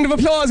 her a big round of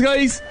applause,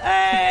 guys.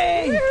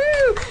 Hey!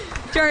 Woo-hoo.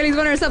 Charlie's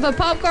won herself a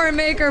popcorn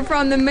maker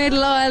from the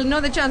middle aisle.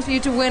 Another chance for you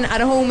to win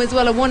at home as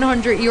well, a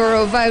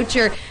 €100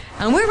 voucher.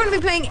 And we're going to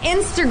be playing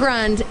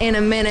Instagram in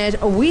a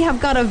minute. We have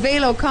got a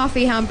Velo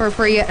coffee hamper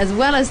for you, as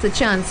well as the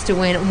chance to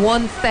win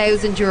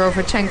 €1,000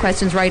 for 10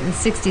 questions right in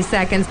 60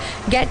 seconds.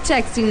 Get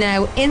texting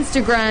now,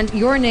 Instagram,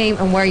 your name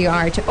and where you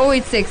are to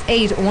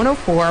 0868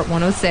 104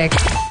 106.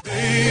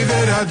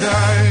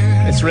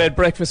 It's Red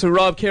Breakfast with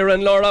Rob, Ciara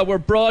and Laura. We're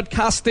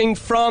broadcasting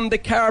from the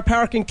car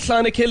park in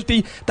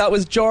Clonakilty. That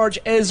was George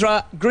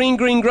Ezra. Green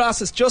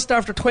grass. It's just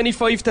after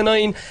 25 to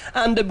 9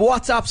 and the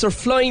WhatsApps are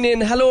flying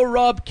in. Hello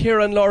Rob,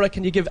 Ciara and Laura.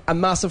 Can you give a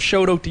massive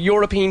shout out to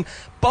European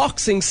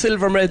boxing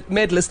silver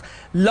medalist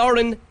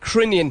Lauren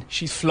Crinian?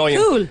 She's flying.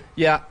 Cool.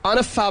 Yeah, on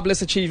a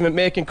fabulous achievement,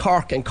 making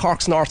Cork and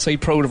Cork's North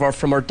Side proud of her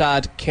from her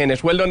dad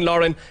Kenneth. Well done,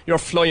 Lauren. You're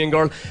flying,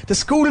 girl. The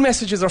school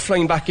messages are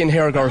flying back in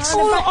here, girls.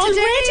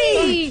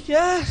 Already?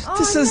 Yeah,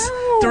 this is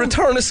the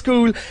return of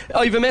school.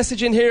 I have a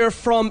message in here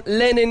from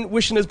Lennon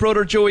wishing his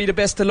brother Joey the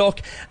best of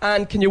luck.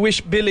 And can you wish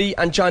Billy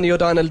and Johnny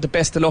O'Donnell the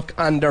best of luck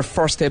on their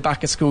first day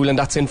back at school? And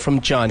that's in from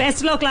John.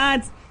 Best of luck,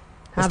 lads.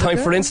 It's time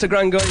for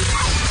Instagram, guys.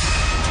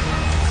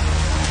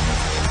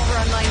 Over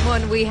on line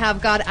 1, we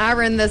have got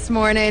Aaron this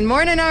morning.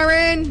 Morning,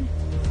 Aaron.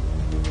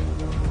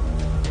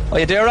 Are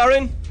you there,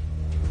 Aaron?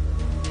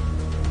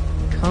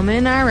 Come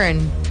in,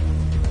 Aaron.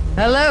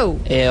 Hello.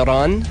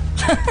 Aaron.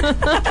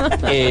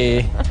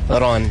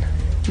 Aaron.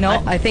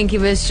 No, I think he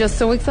was just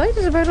so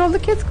excited about all the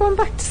kids going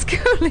back to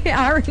school.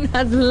 Aaron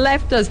has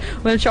left us.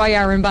 We'll try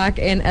Aaron back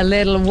in a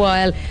little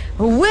while.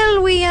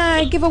 Will we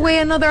give away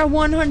another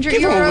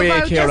 €100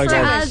 voucher for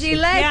Aldi?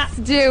 Let's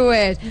do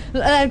it.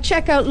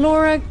 Check out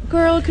Laura,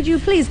 girl. Could you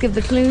please give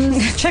the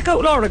clues? Check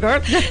out Laura,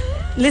 girl.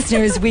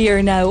 Listeners, we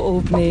are now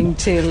opening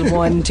till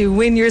 1 to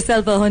win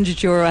yourself a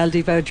 €100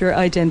 Aldi voucher.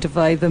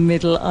 Identify the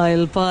middle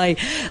aisle buy.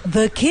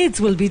 The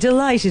kids will be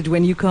delighted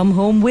when you come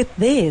home with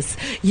this.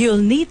 You'll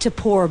need to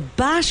pour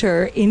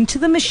batter into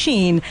the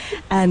machine,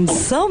 and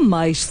some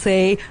might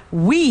say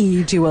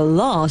we do a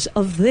lot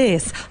of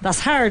this. That's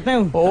hard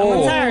now.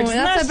 Oh, hard,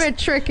 that's a bit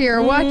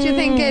trickier. What do you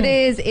think it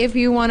is if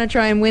you want to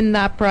try and win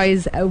that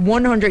prize, a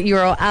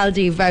 €100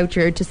 Aldi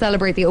voucher to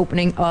celebrate the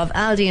opening of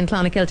Aldi in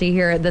Clonakilty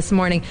here this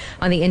morning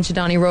on the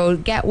Inchydonny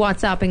Road? Get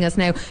WhatsApping us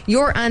now.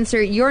 Your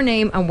answer, your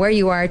name and where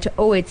you are to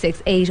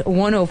 0868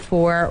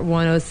 104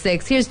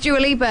 106. Here's Dua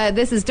Lipa.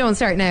 This is Don't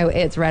Start Now.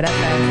 It's Red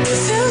FM.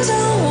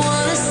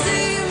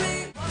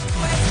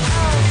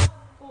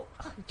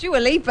 Dua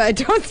Lipa,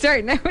 Don't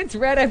Start Now. It's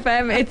Red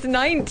FM. It's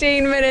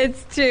 19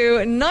 minutes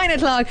to 9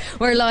 o'clock.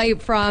 We're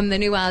live from the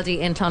new Aldi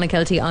in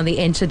Clonakilty on the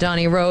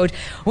Inchydonny Road.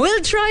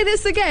 We'll try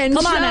this again,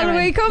 Come on, shall Aaron.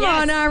 we? Come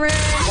on, Aaron.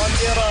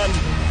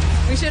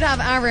 We should have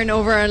Aaron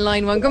over on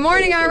line 1. Good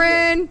morning,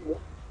 Aaron.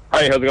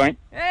 Hi, how's it going?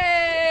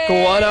 Hey.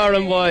 Go on,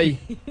 Aaron. Why?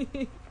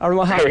 Aaron,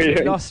 what How are happened? you?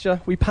 We lost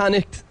you. We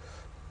panicked.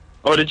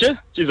 Oh, did you? Jeez,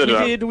 I We don't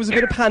know. did. There was a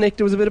bit of panic.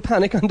 There was a bit of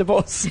panic on the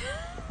bus.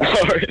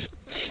 Alright.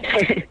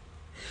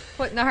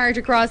 Putting the heart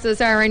across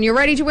us, Aaron. You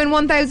ready to win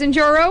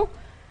 €1,000?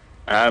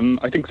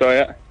 I think so,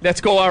 yeah.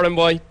 Let's go, Aaron,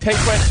 boy. 10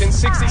 questions,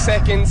 60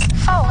 seconds.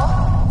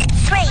 4,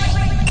 3,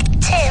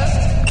 2,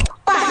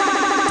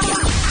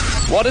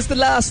 1. What is the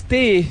last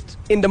date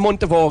in the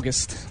month of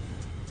August?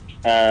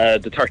 The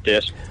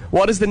 30th.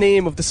 What is the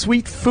name of the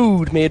sweet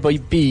food made by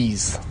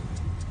bees?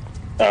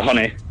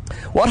 Honey.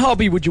 What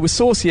hobby would you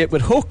associate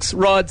with hooks,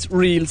 rods,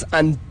 reels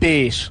and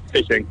bait?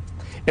 Fishing.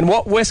 In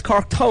what West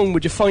Cork town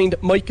would you find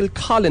Michael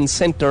Collins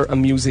Centre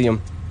and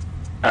Museum?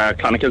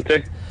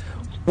 Clonakilty.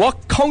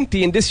 What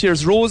county in this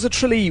year's Rosa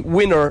Tralee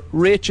winner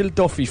Rachel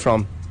Duffy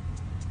from?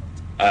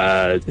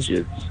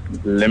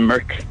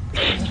 Limerick.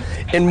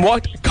 In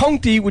what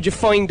county would you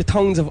find the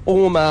towns of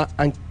Omagh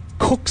and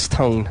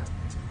Cookstown?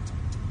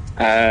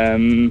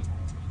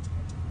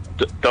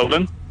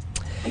 Dublin.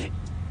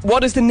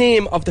 What is the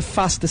name of the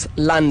fastest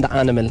land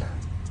animal?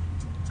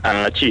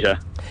 Cheetah.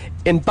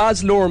 In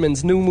Baz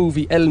Luhrmann's new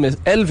movie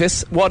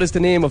Elvis, what is the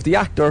name of the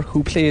actor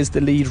who plays the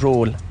lead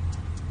role?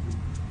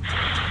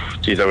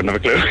 Jeez, I wouldn't have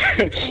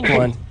a clue.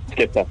 Come on.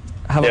 Skip that.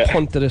 Have a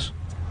punt at it.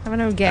 Have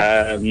no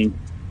guess.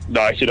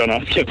 No, I actually don't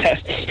know. Skip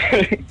that.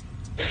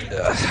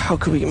 How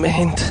could we give him a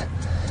hint?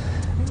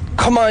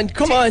 Come on.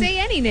 Say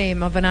any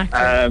name of an actor.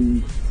 I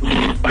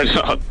don't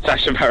know.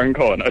 Sacha Baron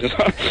Cohen. I don't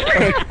know.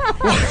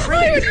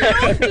 I would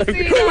love to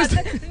see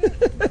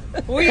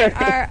that. We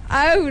are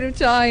out of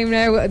time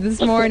now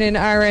this morning,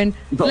 Aaron.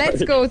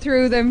 Let's go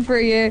through them for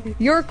you.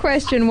 Your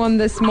question one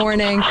this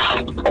morning.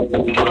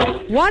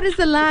 What is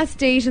the last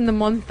date in the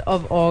month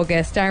of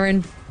August,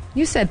 Aaron?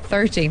 You said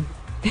 30.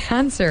 The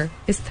answer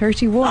is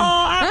 31.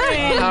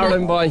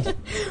 Aaron boy.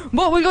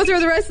 But we'll go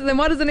through the rest of them.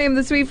 What is the name of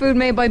the sweet food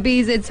made by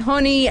bees? It's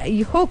honey,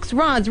 hooks,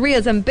 rods,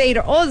 reels and bait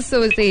are all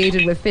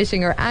associated with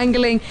fishing or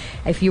angling.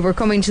 If you were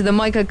coming to the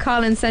Michael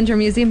Collins Centre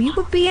Museum, you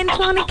would be in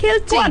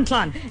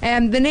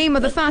Clonakilty. The name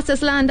of the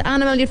fastest land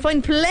animal, you'd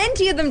find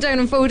plenty of them down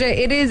in Foda.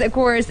 It is, of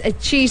course, a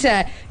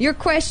cheetah. Your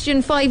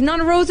question 5.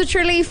 Not a Rosa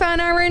Tralee fan,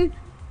 Aaron?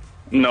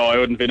 No, I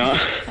wouldn't be not.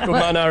 Good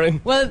man,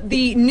 Aaron. Well,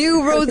 the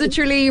new Rosa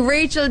Tralee,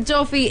 Rachel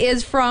Duffy,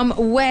 is from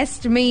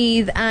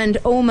Westmeath, and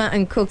Oma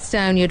and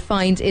Cookstown you'd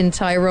find in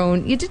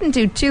Tyrone. You didn't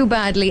do too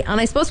badly, and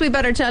I suppose we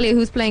better tell you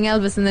who's playing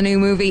Elvis in the new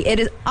movie. It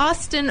is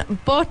Austin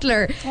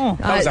Butler.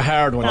 That was a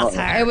hard one.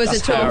 It was a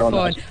tough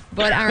one.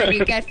 But Aaron,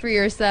 you get for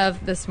yourself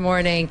this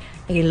morning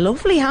a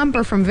lovely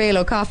hamper from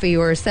Velo Coffee,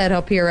 who are set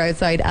up here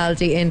outside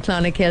Aldi in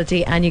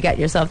Clonakilty, and you get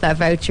yourself that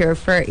voucher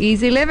for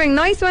Easy Living.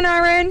 Nice one,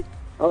 Aaron.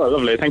 Oh,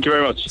 lovely. Thank you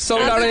very much. So,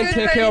 Aaron,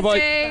 take care, boy.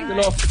 Good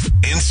luck.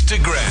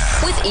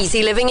 Instagram. With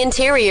Easy Living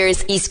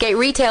Interiors, Eastgate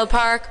Retail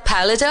Park,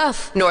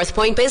 Paladuff, North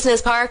Point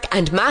Business Park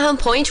and Mahon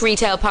Point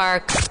Retail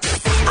Park.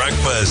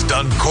 Breakfast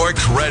on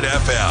Cork's Red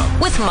FM.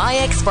 With My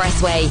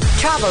Expressway.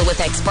 Travel with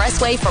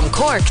Expressway from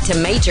Cork to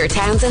major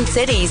towns and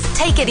cities.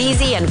 Take it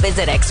easy and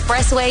visit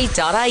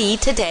expressway.ie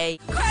today.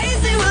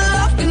 Crazy what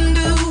love can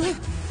do.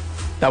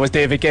 That was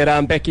David Guetta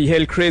and Becky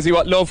Hill. Crazy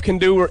what love can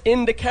do. We're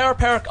in the car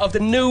park of the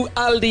new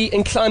Aldi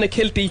in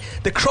Clonakilty.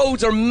 The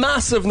crowds are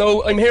massive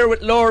now. I'm here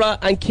with Laura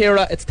and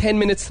Ciara. It's 10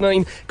 minutes to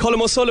 9.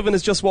 Colm O'Sullivan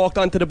has just walked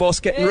onto the bus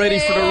getting ready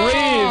for the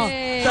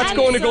rave that's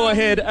going to go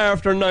ahead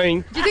after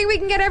 9. Do you think we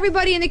can get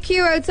everybody in the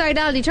queue outside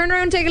Aldi? Turn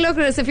around and take a look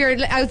at us if you're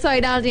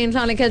outside Aldi in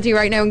Clonakilty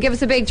right now and give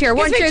us a big cheer.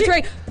 1, 2,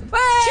 3.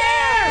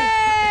 Cheer!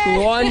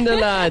 Go on, the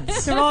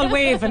lads. They're all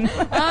waving.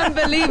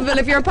 Unbelievable.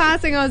 If you're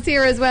passing us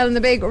here as well in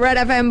the big Red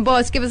FM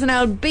bus, give us an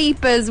old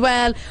beep as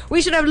well.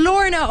 We should have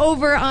Lorna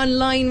over on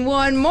line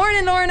 1.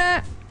 Morning,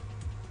 Lorna.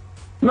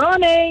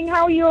 Morning,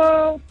 how are you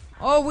all?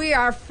 Oh, we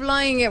are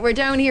flying it. We're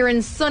down here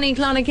in sunny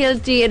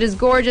Clonakilty. It is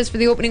gorgeous for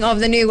the opening of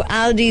the new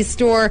Aldi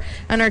store.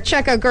 And our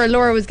checkout girl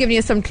Laura was giving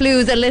you some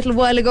clues a little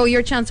while ago.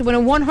 Your chance to win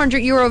a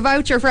 €100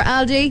 voucher for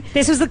Aldi.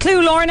 This was the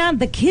clue, Lorna.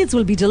 The kids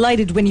will be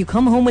delighted when you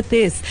come home with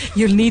this.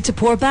 You'll need to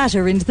pour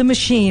batter into the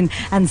machine.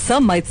 And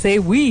some might say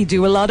we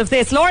do a lot of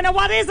this. Lorna,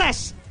 what is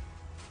it?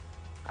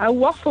 A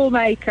waffle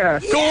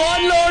maker. Go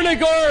on, Lorna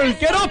girl.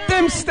 Get up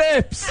them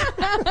steps.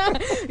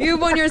 You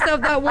won yourself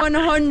that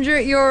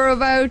 €100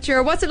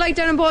 voucher. What's it like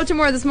down in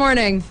Baltimore this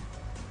morning?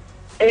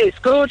 It's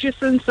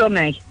gorgeous and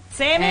sunny.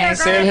 Same here, girl.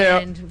 Same here.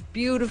 And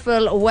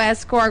beautiful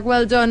West Cork.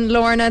 Well done,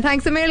 Lorna.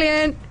 Thanks a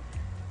million.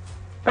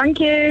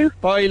 Thank you.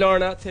 Bye,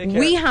 Lorna. Take care.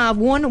 We have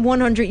one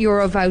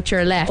 €100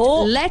 voucher left.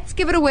 Let's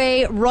give it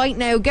away right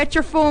now. Get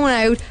your phone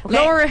out. Okay.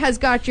 Laura has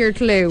got your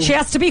clue. She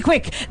has to be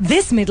quick.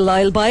 This middle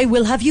aisle buy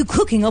will have you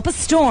cooking up a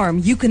storm.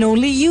 You can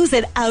only use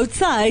it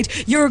outside.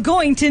 You're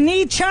going to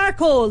need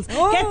charcoals.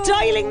 Get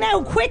dialing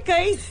now, quick,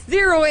 guys.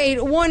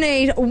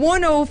 0818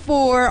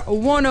 104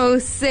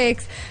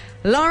 106.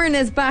 Lauren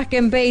is back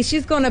in base.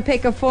 She's going to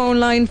pick a phone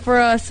line for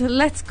us.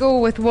 Let's go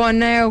with one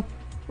now.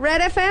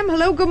 Red FM,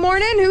 hello, good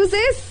morning. Who's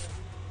this?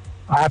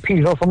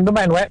 Peter from the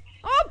Manway.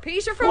 Oh,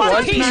 Peter from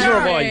What, the Peter,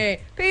 Manway.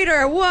 boy?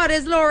 Peter, what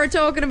is Laura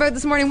talking about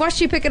this morning? What's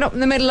she picking up in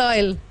the middle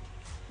aisle?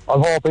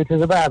 I'm hoping it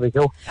is a barbecue.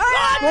 Go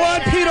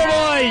on, Peter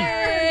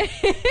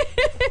boy.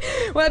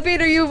 Well,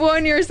 Peter, you've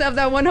won yourself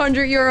that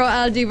 €100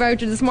 Aldi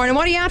voucher this morning.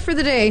 What are you at for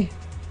the day?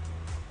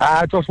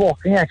 Just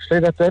walking, actually,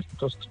 that's it.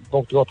 Just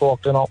about to go to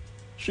work now.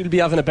 She'll be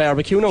having a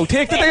barbecue now.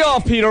 Take the day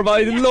off, Peter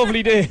boy.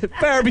 Lovely day.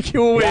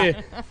 Barbecue away.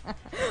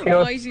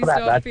 Mighty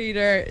stuff,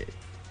 Peter.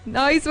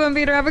 Nice one,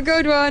 Peter. Have a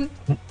good one.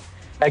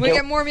 Thank We'll you.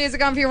 get more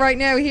music on for you right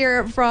now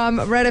here from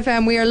Red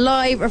FM. We are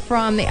live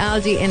from the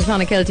Aldi in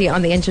Clonakilty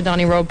on the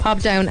Inchydonny Road.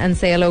 Pop down and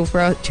say hello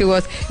to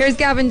us. Here's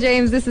Gavin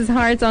James. This is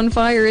Hearts on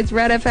Fire. It's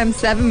Red FM,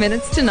 7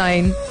 minutes to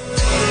 9.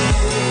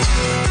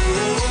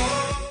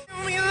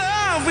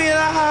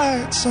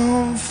 Hearts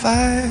on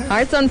fire.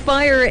 Hearts on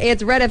Fire.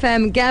 It's Red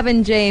FM.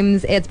 Gavin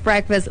James. It's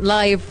breakfast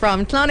live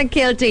from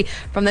Clonakilty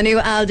from the new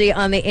Aldi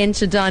on the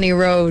Inchydonny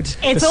Road.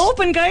 It's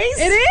open, guys.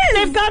 It is.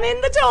 They've gone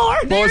in the door.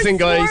 Buzzing,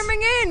 guys.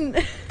 Swarming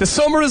in. The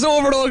summer is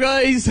over though,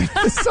 guys.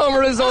 The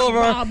summer is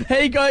over.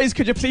 Hey guys,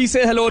 could you please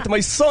say hello to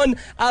my son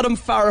Adam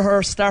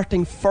Farraher,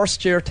 starting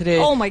first year today.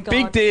 Oh my God.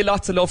 Big day,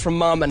 lots of love from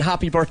Mum, and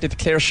happy birthday to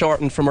Claire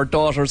Shorten from her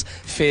daughters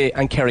Faye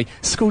and Kerry.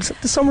 Schools,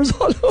 the summer's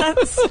all over.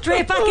 That's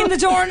straight back in the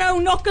door now.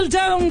 Knuckle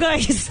down,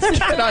 guys.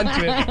 Get on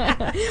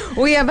to it.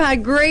 We have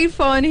had great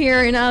fun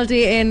here in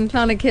Aldi in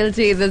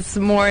Clonakilty this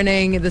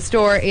morning. The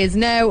store is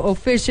now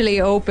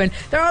officially open.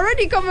 They're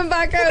already coming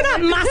back out. Look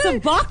at that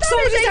massive box.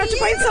 Somebody's have to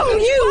find something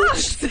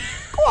huge.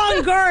 Go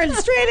on, girl.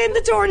 Straight in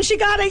the door and she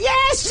got it.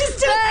 Yes, she's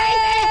doing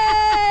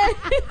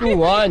it.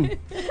 Go on.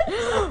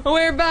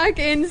 We're back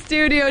in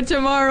studio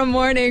tomorrow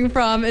morning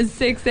from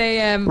 6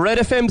 a.m. Red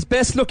FM's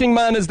best looking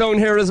man is down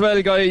here as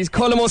well, guys.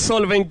 Colm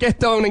O'Sullivan, get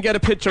down and get a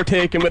picture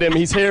taken with him.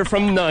 He's here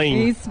from 9.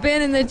 He's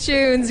spinning the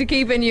tunes,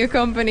 keeping you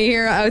company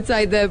here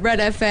outside the Red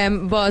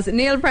FM bus.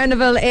 Neil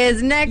Prendeville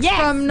is next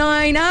from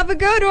 9. Have a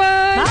good one.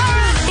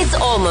 Bye. It's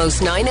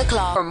almost 9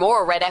 o'clock. For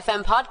more Red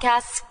FM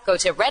podcasts, go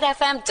to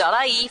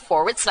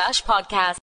redfm.ie/podcast.